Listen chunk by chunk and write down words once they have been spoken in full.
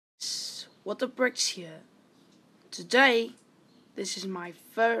What a bricks here. Today, this is my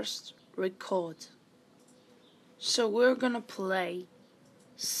first record. So we're gonna play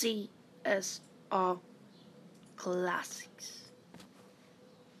CSR Classics.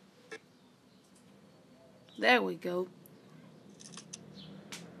 There we go.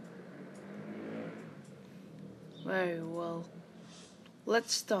 Very well.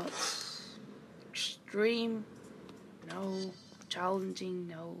 Let's start. Extreme, no. Challenging,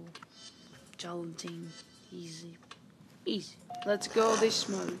 no. Challenging, easy. Easy. Let's go this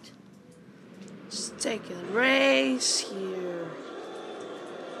mode. Let's take a race here.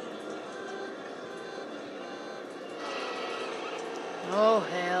 Oh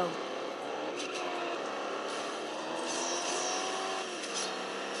hell.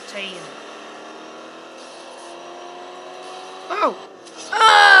 Damn. Oh!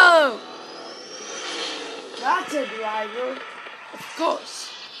 Oh! That's a driver. Of course.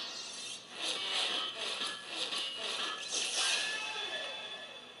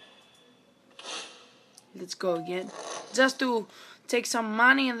 Let's go again. Just to take some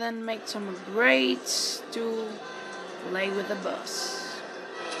money and then make some upgrades to play with the bus.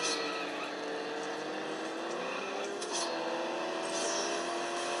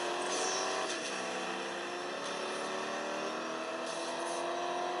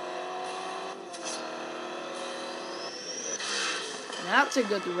 That's a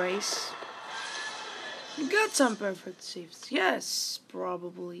good race. You got some perfect saves. Yes,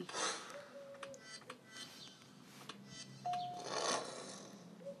 probably.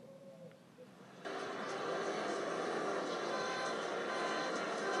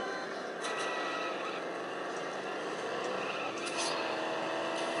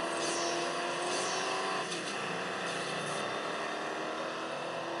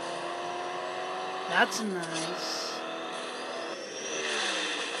 That's nice.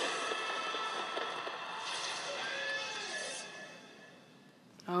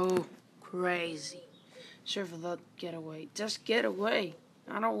 Oh, crazy. Sorry for that getaway. Just get away.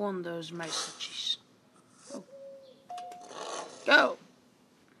 I don't want those messages. Oh. Go.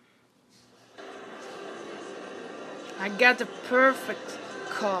 I got the perfect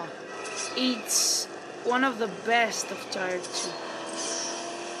car. It's one of the best of Tier 2.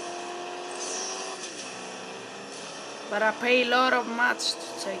 But I pay a lot of much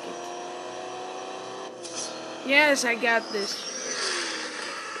to take it. Yes, I got this.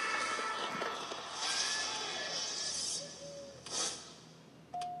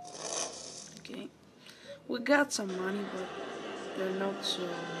 Okay. We got some money, but they're not so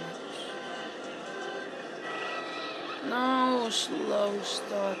much. No, slow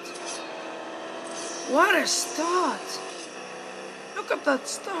start. What a start! Look at that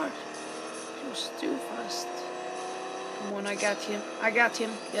start. It was too fast. Come on, I got him. I got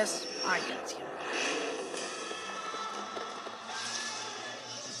him. Yes, I got him.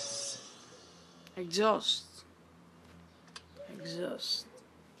 Exhaust. Exhaust.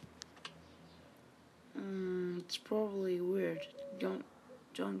 It's probably weird.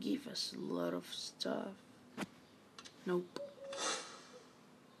 Don't give us a lot of stuff. Nope.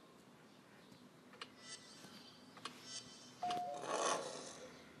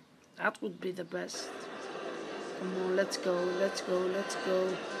 That would be the best. Come on, let's go, let's go, let's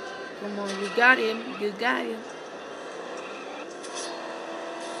go. Come on, you got him, you got him.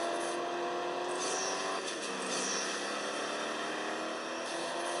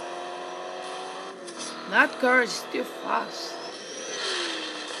 That car is too fast.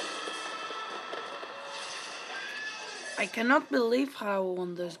 I cannot believe how I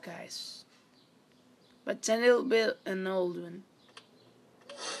won those guys. But it's a little bit an old one.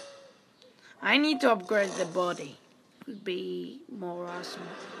 I need to upgrade the body. It would be more awesome.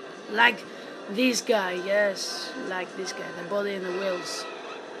 Like this guy, yes. Like this guy, the body and the wheels.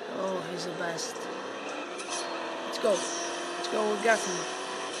 Oh, he's the best. Let's go. Let's go, we got him.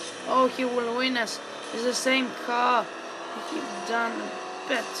 Oh, he will win us. It's the same car. He's done a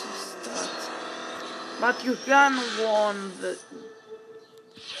better start. But you can won the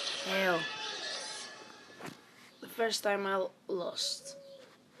hell. The first time I lost.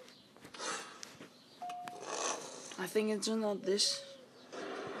 I think it's not this.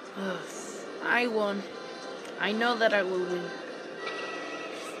 I won. I know that I will win.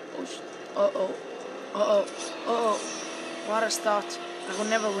 Oh, uh-oh. Uh-oh. Uh-oh. What a start. I will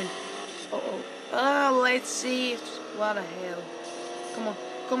never win. Uh-oh. Oh, let's see. What the hell. Come on.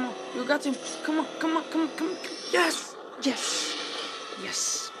 Come on. You got him. Come on. Come on. Come on. Come on. Yes. Yes.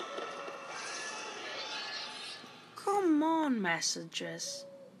 Yes. Come on, messages.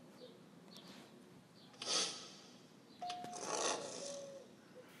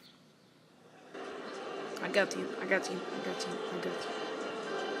 I got him. I got him. I got him. I got him.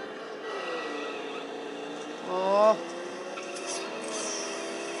 Oh.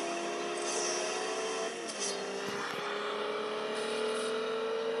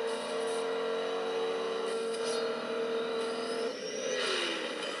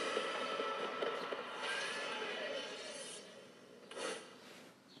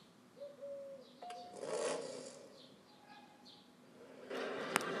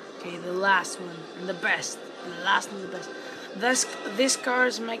 Okay, the last one and the best. The last and the best. This car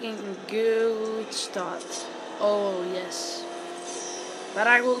is making a good start. Oh yes. But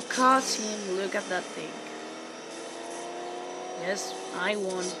I will cut him. Look at that thing. Yes, I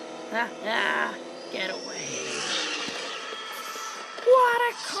won. Get away. What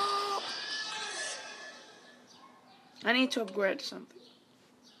a cop! I need to upgrade something.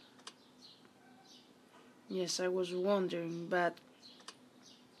 Yes, I was wondering, but...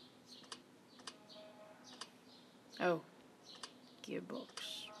 Oh.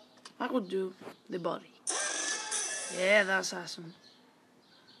 Gearbox. I would do the body. Yeah, that's awesome.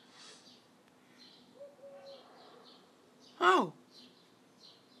 Oh!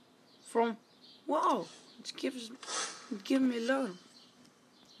 From... Wow! It gives me a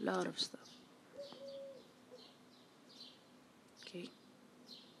lot of stuff. Okay.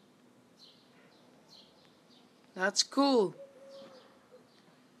 That's cool.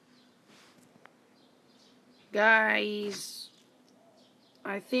 Guys,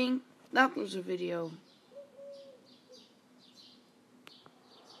 I think that was a video.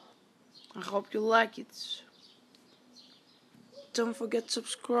 I hope you like it. Don't forget to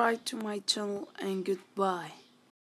subscribe to my channel and goodbye.